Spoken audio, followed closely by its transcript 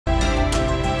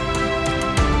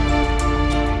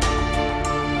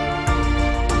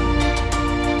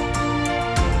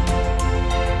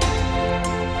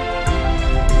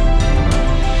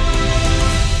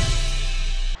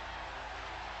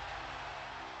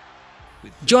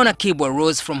John Akii-bua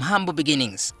rose from humble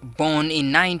beginnings, born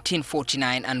in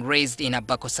 1949 and raised in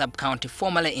Abako sub-county,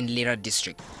 formerly in Lira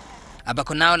district.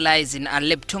 Abako now lies in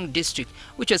ALEBTONG district,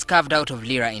 which was carved out of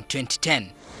Lira in 2010.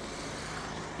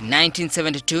 In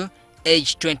 1972,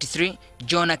 aged 23,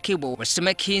 John Akii-bua was to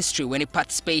make history when he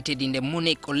participated in the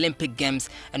Munich Olympic Games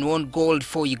and won gold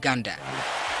for Uganda.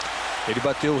 John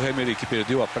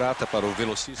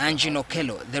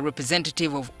Akii, the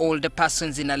representative of older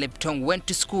persons in ALEBTONG, went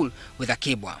to school with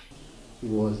Akii-bua. He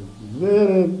was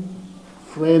very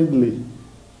friendly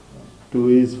to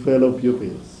his fellow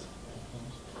pupils.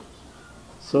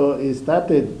 So he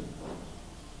started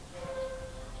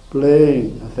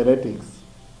playing athletics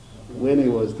when he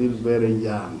was still very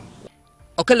young.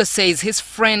 Ochol says his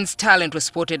friend's talent was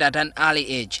spotted at an early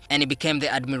age and he became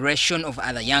the admiration of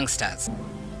other youngsters.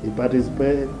 He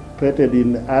participated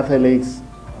in athletics,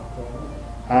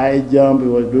 high jump, he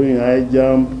was doing high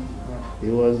jump,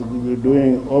 he was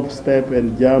doing up step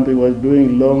and jump, he was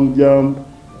doing long jump,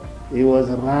 he was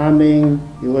running,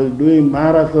 he was doing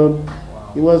marathon,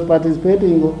 he was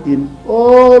participating in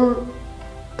all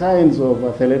kinds of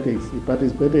athletics. He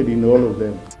participated in all of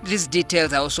them. These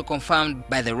details are also confirmed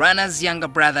by the runner's younger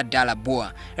brother,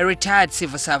 Bua, a retired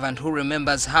civil servant who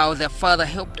remembers how their father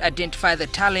helped identify the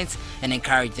talents and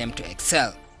encourage them to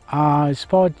excel.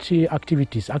 Sport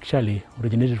activities actually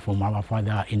originated from our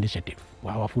father's initiative,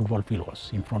 where our football field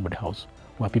was in front of the house,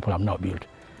 where people have now built.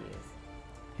 Yes.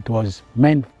 It was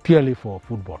meant purely for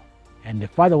football, and the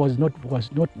father was not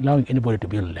allowing anybody to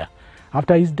build there.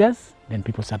 After his death, then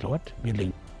people started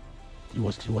building. He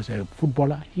was a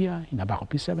footballer here in Abako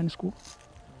P7 school.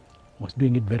 Was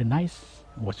doing it very nice.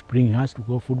 Was bringing us to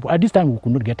go football. At this time, we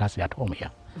could not get us at home here.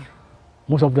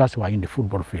 Most of us were in the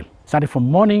football field. Started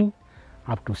from morning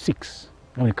up to 6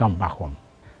 when we come back home.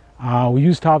 We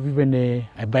used to have even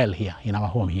a bell here in our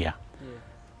home here. Yeah.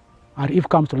 And if it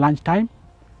comes to lunchtime,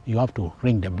 you have to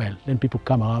ring the bell. Then people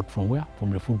come out from where?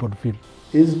 From the football field.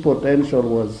 His potential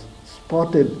was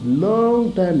spotted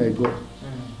long time ago.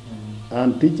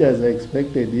 And teachers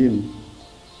expected him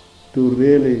to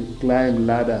really climb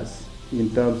ladders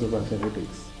in terms of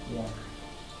athletics. Yeah.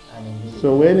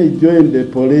 So when he joined the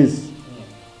police,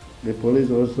 the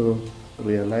police also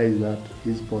realized that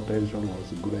his potential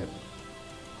was great.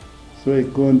 So he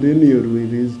continued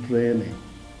with his training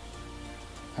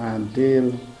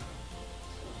until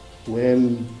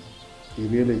when he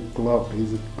really clocked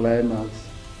his climax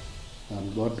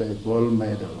and got a gold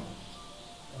medal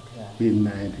in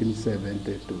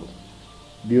 1972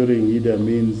 during Idi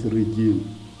Amin's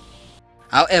regime.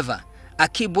 However,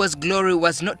 Akii-bua's glory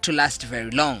was not to last very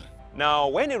long. Now,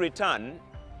 when he returned,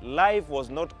 life was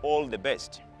not all the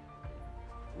best.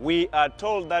 We are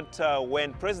told that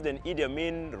when President Idi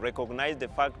Amin recognized the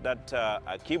fact that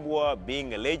Akii-bua,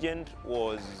 being a legend,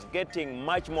 was getting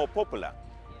much more popular,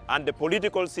 and the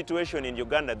political situation in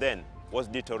Uganda then was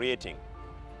deteriorating,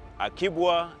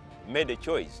 Akii-bua made a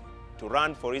choice to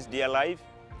run for his dear life,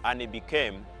 and he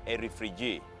became a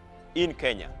refugee in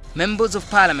Kenya. Members of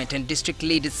Parliament and district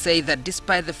leaders say that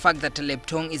despite the fact that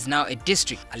ALEBTONG is now a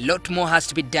district, a lot more has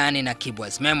to be done in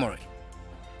Akii-bua's memory.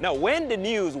 Now, when the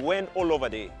news went all over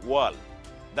the world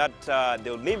that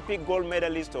the Olympic gold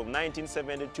medalist of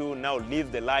 1972 now lives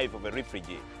the life of a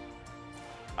refugee,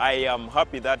 I am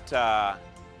happy that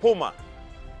Puma,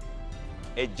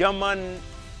 a German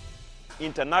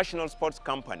international sports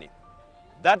company,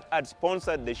 that had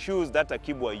sponsored the shoes that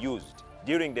Akii-bua used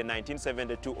during the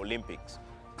 1972 Olympics,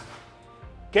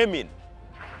 came in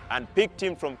and picked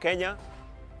him from Kenya.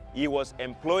 He was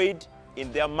employed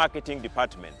in their marketing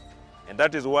department. And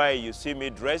that is why you see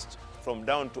me dressed from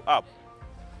down to up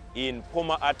in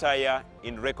Puma attire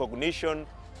in recognition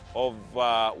of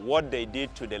what they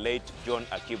did to the late John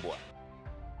Akii-bua.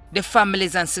 The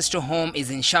family's ancestral home is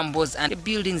in shambles and the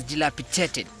building's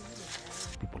dilapidated.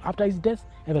 After his death,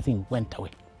 everything went away.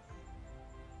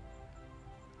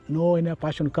 No any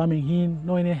passion coming in,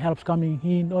 no any help coming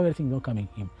in, no everything not coming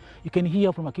in. You can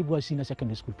hear from Akii-bua senior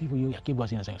secondary school, people hear Akii-bua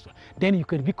senior secondary school. Then you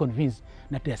can be convinced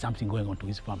that there's something going on to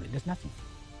his family. There's nothing.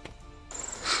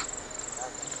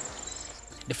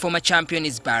 The former champion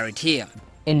is buried here.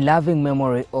 In loving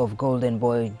memory of golden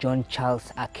boy John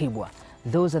Charles Akii-bua,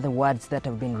 those are the words that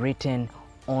have been written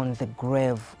on the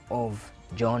grave of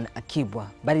John Akii-bua,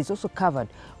 but it's also covered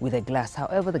with a glass.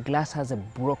 However, the glass has a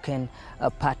broken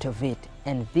part of it,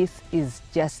 and this is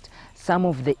just some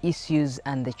of the issues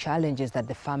and the challenges that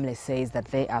the family says that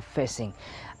they are facing,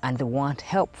 and they want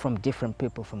help from different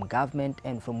people, from government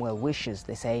and from well-wishers.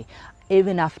 They say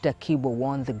even after Akii-bua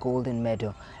won the golden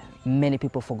medal, many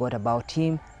people forgot about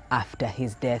him after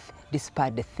his death,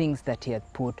 despite the things that he had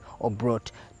put or brought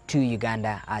to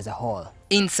Uganda as a whole.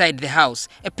 Inside the house,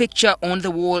 a picture on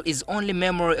the wall is only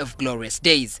memory of glorious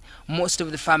days. Most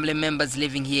of the family members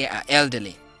living here are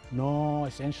elderly. No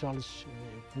essentials,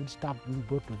 food stuff being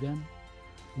brought to them,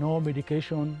 no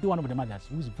medication. One of the mothers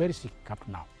who is very sick up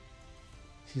to now.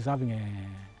 She's having a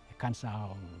cancer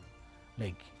of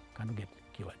leg, cannot get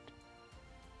cured.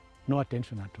 No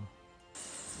attention at all.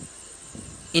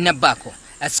 In Abako,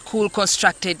 a school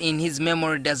constructed in his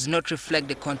memory does not reflect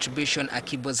the contribution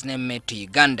Akii-bua's name made to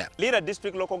Uganda. Lira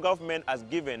district local government has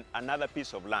given another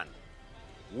piece of land.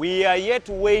 We are yet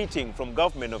waiting from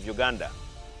government of Uganda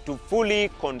to fully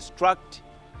construct,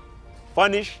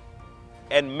 furnish,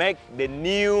 and make the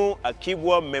new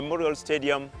Akii-bua Memorial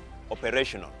Stadium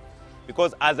operational.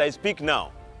 Because as I speak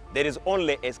now, there is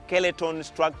only a skeleton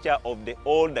structure of the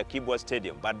old Akii-bua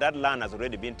Stadium, but that land has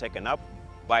already been taken up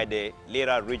by the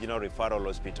Lira Regional Referral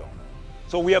Hospital.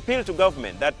 So we appeal to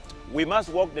government that we must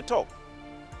walk the talk.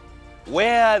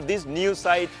 Where this new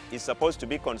site is supposed to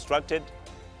be constructed,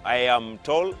 I am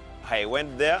told, I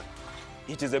went there,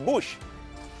 it is a bush.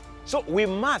 So we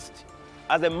must,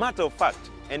 as a matter of fact,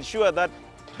 ensure that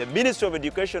the Ministry of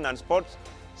Education and Sports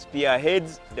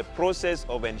spearheads the process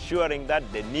of ensuring that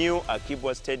the new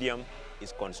Akii-bua Stadium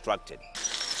is constructed.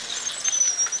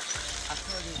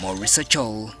 Maurice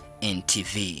Ochol,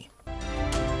 NTV.